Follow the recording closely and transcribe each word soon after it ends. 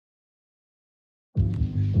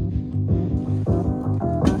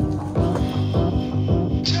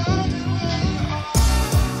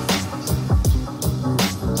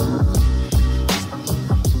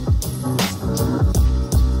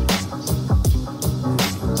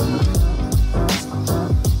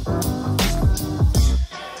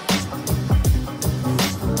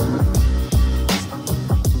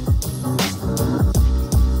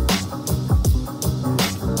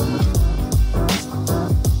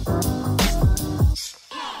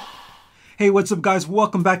Hey, what's up guys?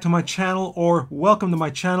 Welcome back to my channel, or welcome to my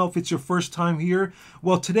channel if it's your first time here.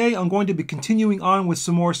 Well, today I'm going to be continuing on with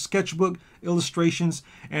some more sketchbook illustrations,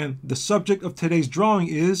 and the subject of today's drawing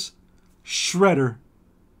is Shredder.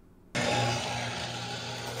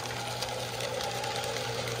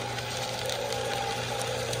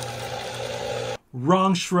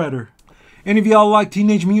 Wrong Shredder. Any of y'all like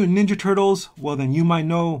Teenage Mutant Ninja Turtles? Well, then you might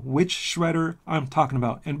know which Shredder I'm talking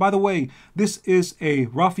about. And by the way, this is a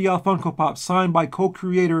Raphael Funko Pop signed by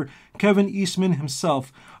co-creator Kevin Eastman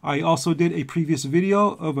himself. I also did a previous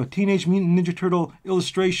video of a Teenage Mutant Ninja Turtle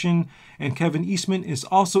illustration, and Kevin Eastman is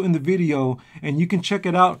also in the video, and you can check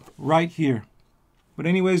it out right here. But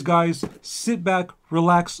anyways, guys, sit back,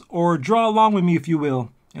 relax, or draw along with me if you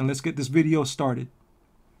will, and let's get this video started.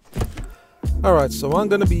 Alright, so I'm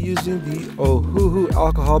going to be using the Ohuhu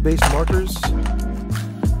alcohol-based markers.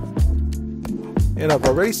 And I've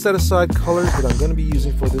already set aside colors that I'm going to be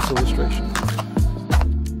using for this illustration.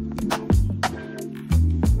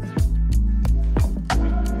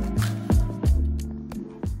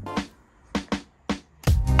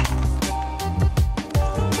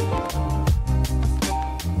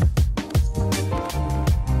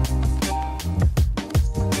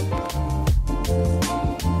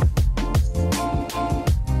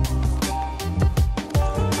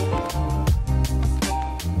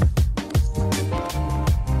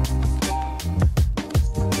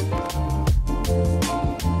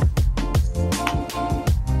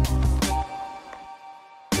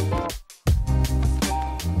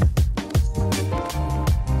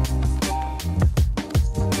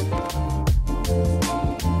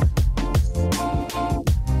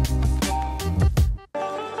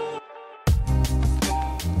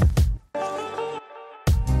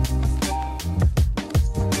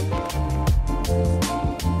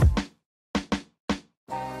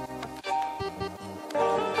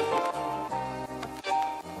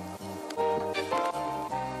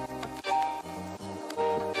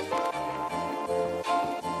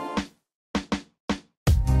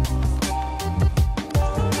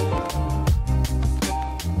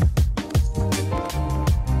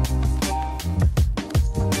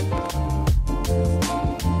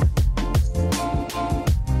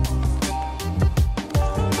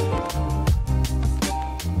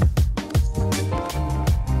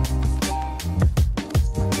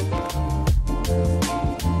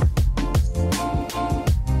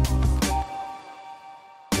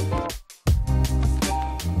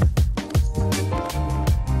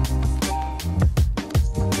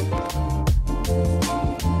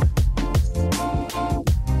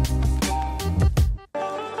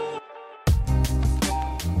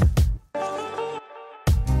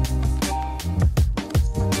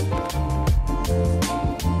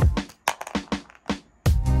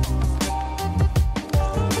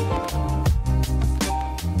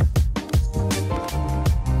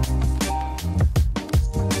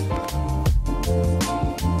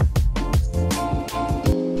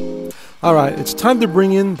 Alright, it's time to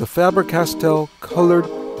bring in the Faber-Castell colored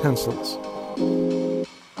pencils.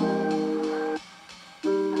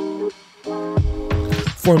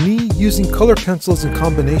 For me, using color pencils in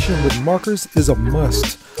combination with markers is a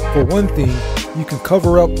must. For one thing, you can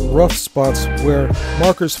cover up rough spots where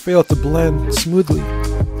markers fail to blend smoothly.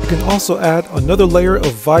 You can also add another layer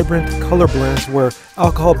of vibrant color blends where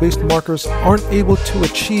alcohol-based markers aren't able to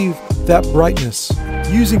achieve that brightness.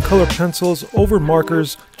 Using color pencils over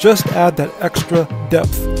markers just add that extra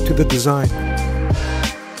depth to the design.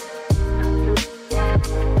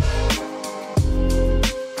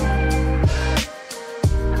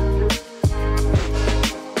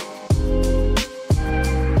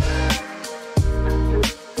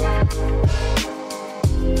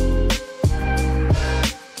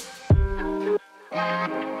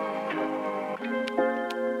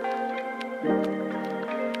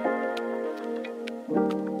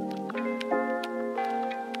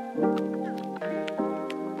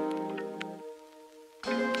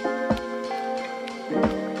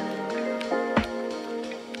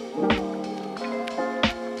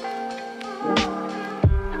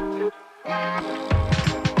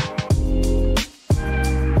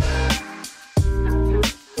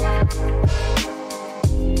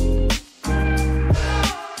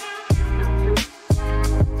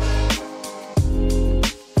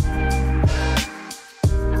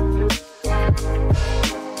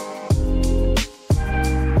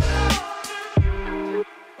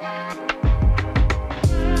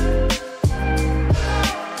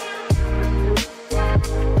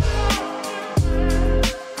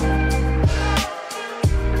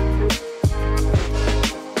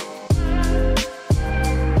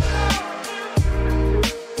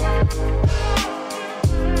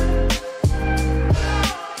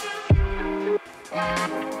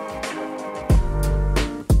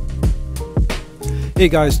 Hey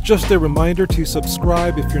guys, just a reminder to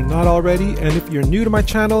subscribe if you're not already, and if you're new to my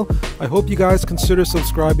channel, I hope you guys consider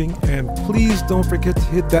subscribing, and please don't forget to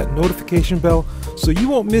hit that notification bell so you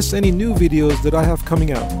won't miss any new videos that I have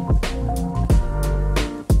coming out.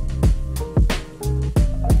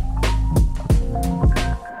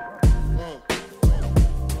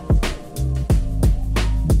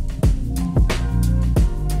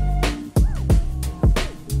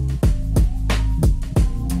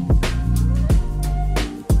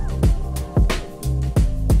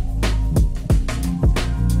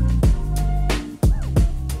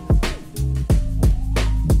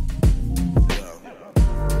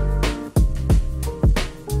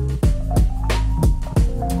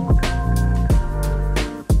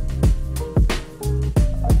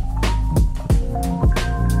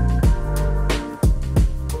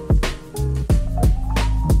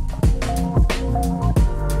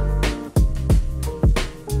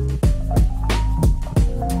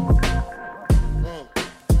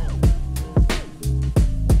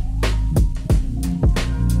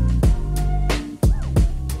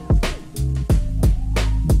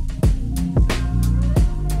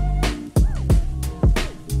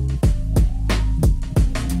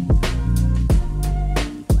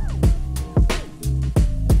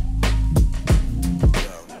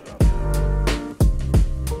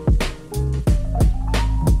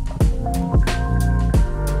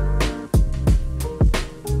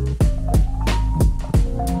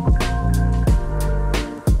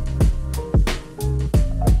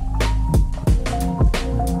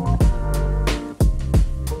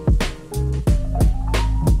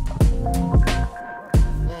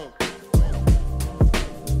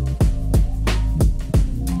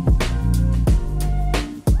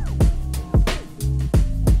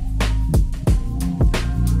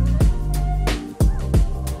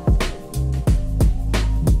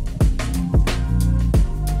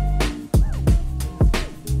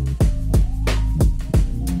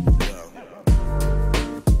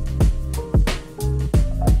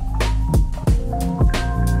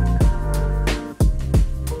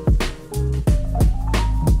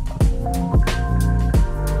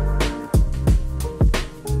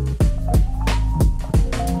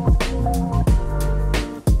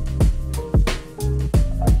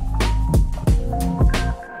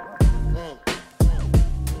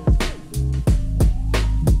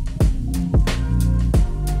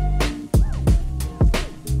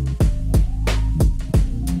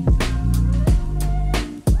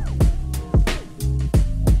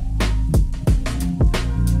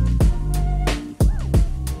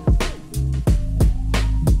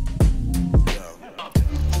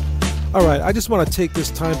 Alright, I just want to take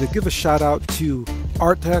this time to give a shout out to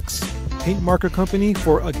Arrtx paint marker company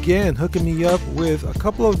for again hooking me up with a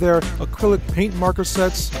couple of their acrylic paint marker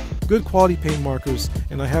sets, good quality paint markers,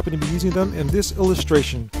 and I happen to be using them in this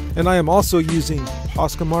illustration. And I am also using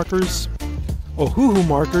Posca markers, Ohuhu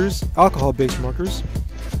markers, alcohol based markers,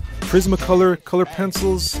 Prismacolor color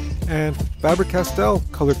pencils, and Faber-Castell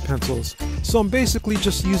colored pencils. So I'm basically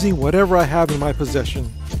just using whatever I have in my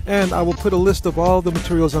possession, and I will put a list of all the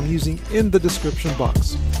materials I'm using in the description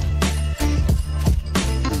box.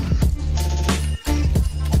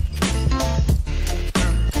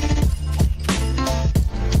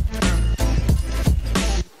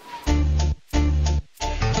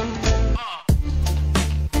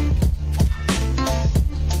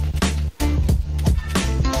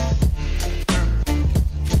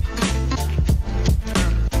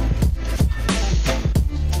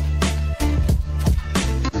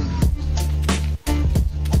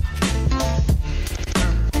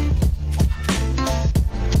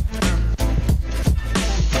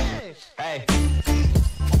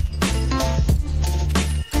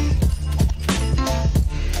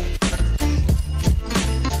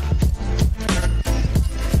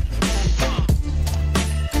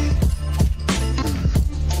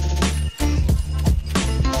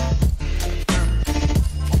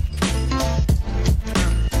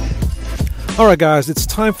 Alright guys, it's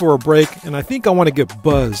time for a break, and I think I want to get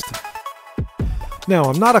buzzed. Now,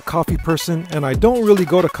 I'm not a coffee person and I don't really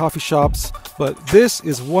go to coffee shops, but this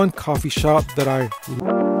is one coffee shop that I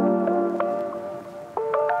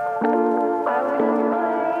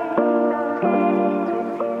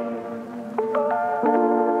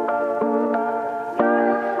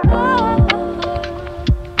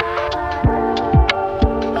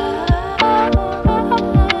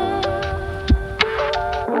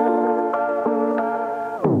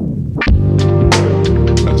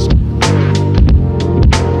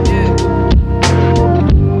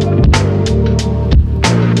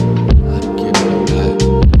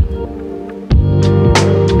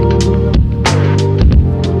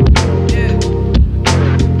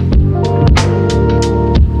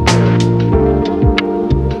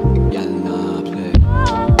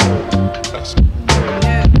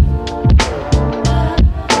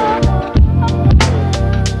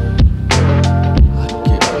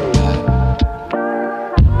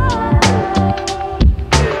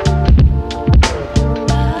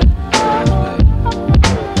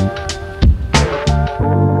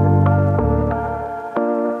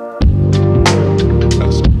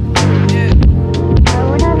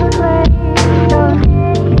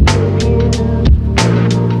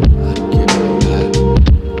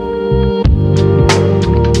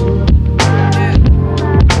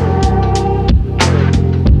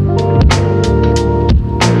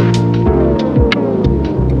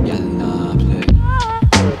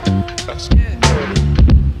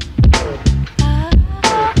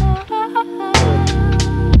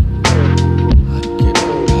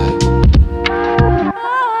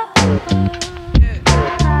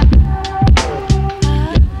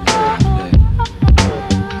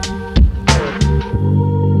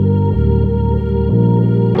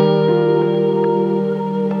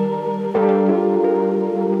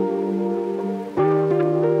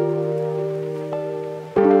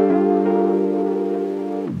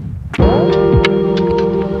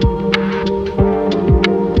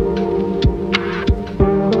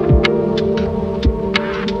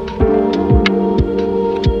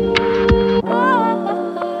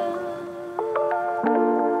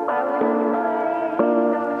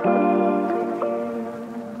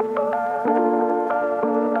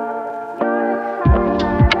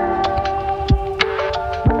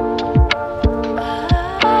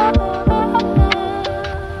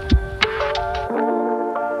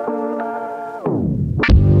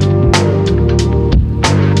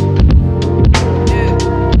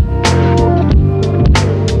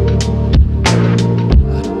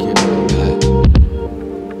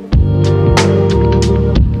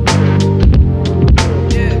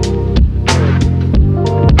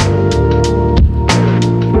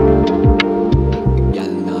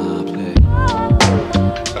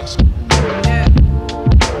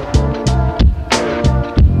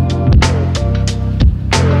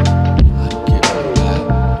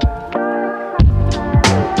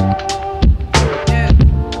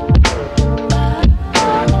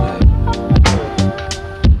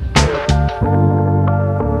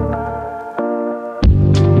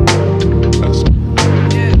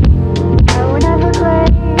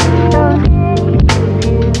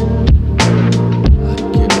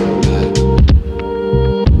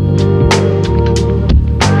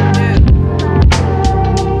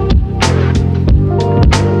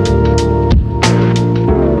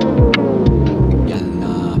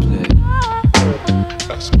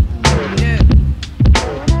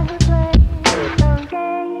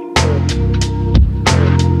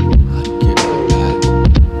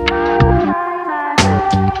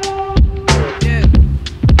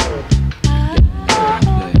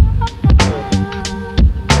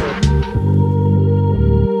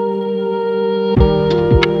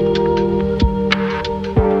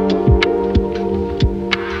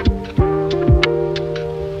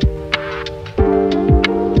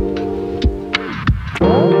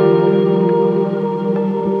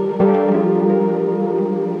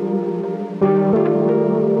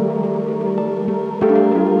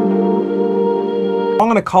I'm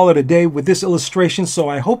going to call it a day with this illustration, so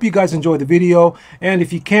I hope you guys enjoyed the video. And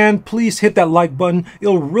if you can, please hit that like button.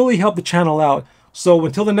 It'll really help the channel out. So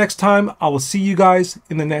until the next time, I will see you guys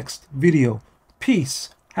in the next video. Peace.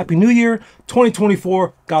 Happy New Year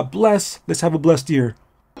 2024. God bless. Let's have a blessed year.